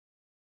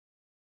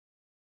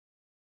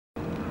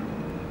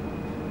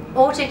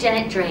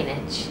Autogenic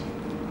drainage.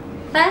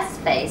 First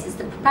phase is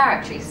the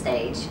preparatory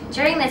stage.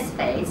 During this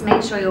phase,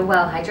 make sure you're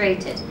well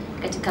hydrated.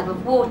 Get a cup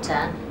of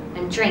water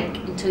and drink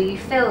until you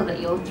feel that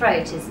your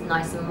throat is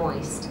nice and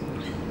moist.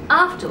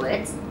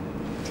 Afterwards,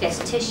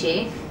 get a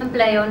tissue and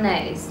blow your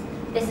nose.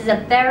 This is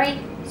a very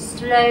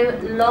slow,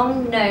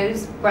 long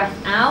nose breath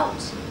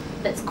out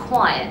that's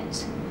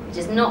quiet. It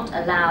is not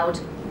a loud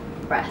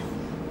breath.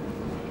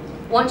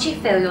 Once you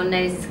feel your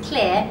nose is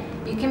clear,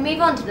 you can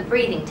move on to the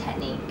breathing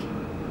technique.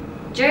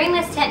 During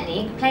this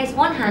technique, place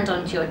one hand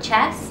onto your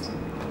chest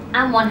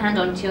and one hand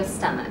onto your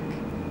stomach.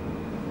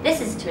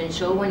 This is to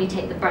ensure when you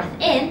take the breath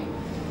in,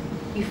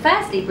 you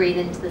firstly breathe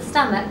into the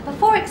stomach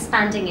before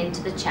expanding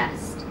into the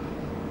chest.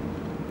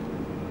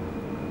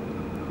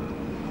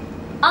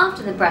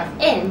 After the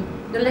breath in,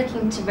 you're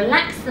looking to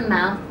relax the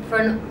mouth for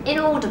an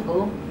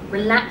inaudible,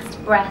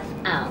 relaxed breath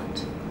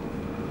out.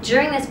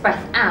 During this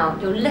breath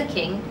out, you're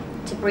looking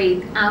to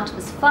breathe out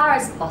as far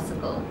as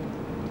possible.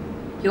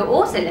 You're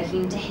also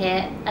looking to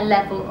hear a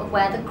level of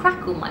where the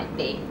crackle might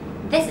be.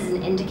 This is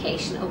an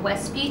indication of where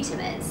sputum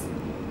is.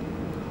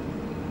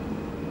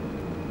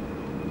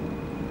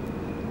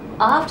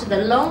 After the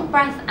long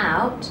breath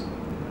out,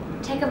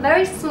 take a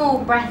very small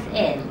breath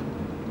in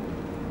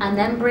and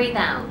then breathe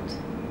out.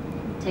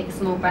 Take a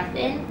small breath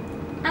in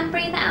and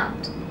breathe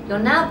out. You're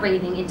now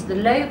breathing into the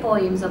low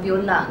volumes of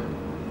your lung.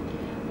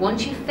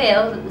 Once you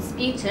feel that the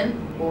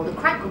sputum or the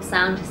crackle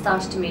sound has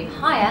started to move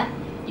higher,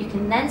 you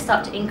can then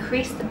start to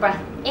increase the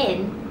breath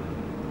in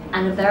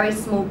and a very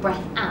small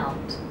breath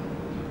out.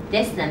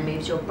 This then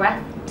moves your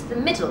breath to the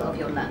middle of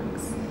your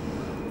lungs.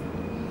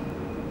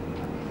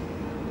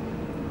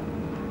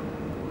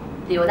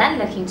 You're then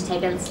looking to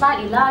take a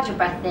slightly larger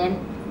breath in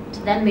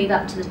to then move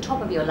up to the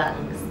top of your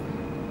lungs.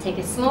 Take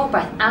a small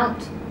breath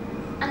out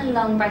and a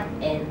long breath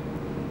in.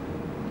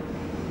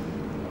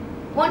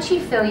 Once you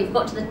feel you've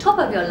got to the top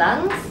of your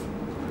lungs,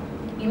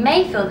 you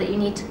may feel that you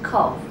need to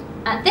cough.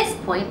 At this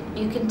point,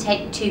 you can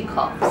take 2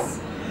 coughs.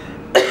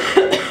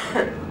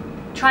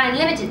 Try and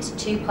limit it to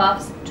 2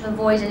 coughs to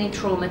avoid any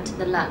trauma to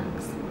the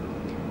lungs.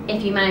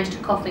 If you manage to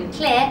cough and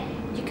clear,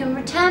 you can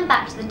return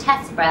back to the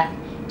test breath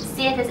to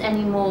see if there's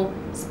any more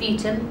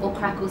sputum or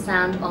crackle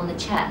sound on the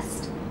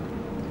chest.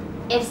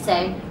 If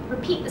so,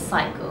 repeat the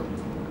cycle.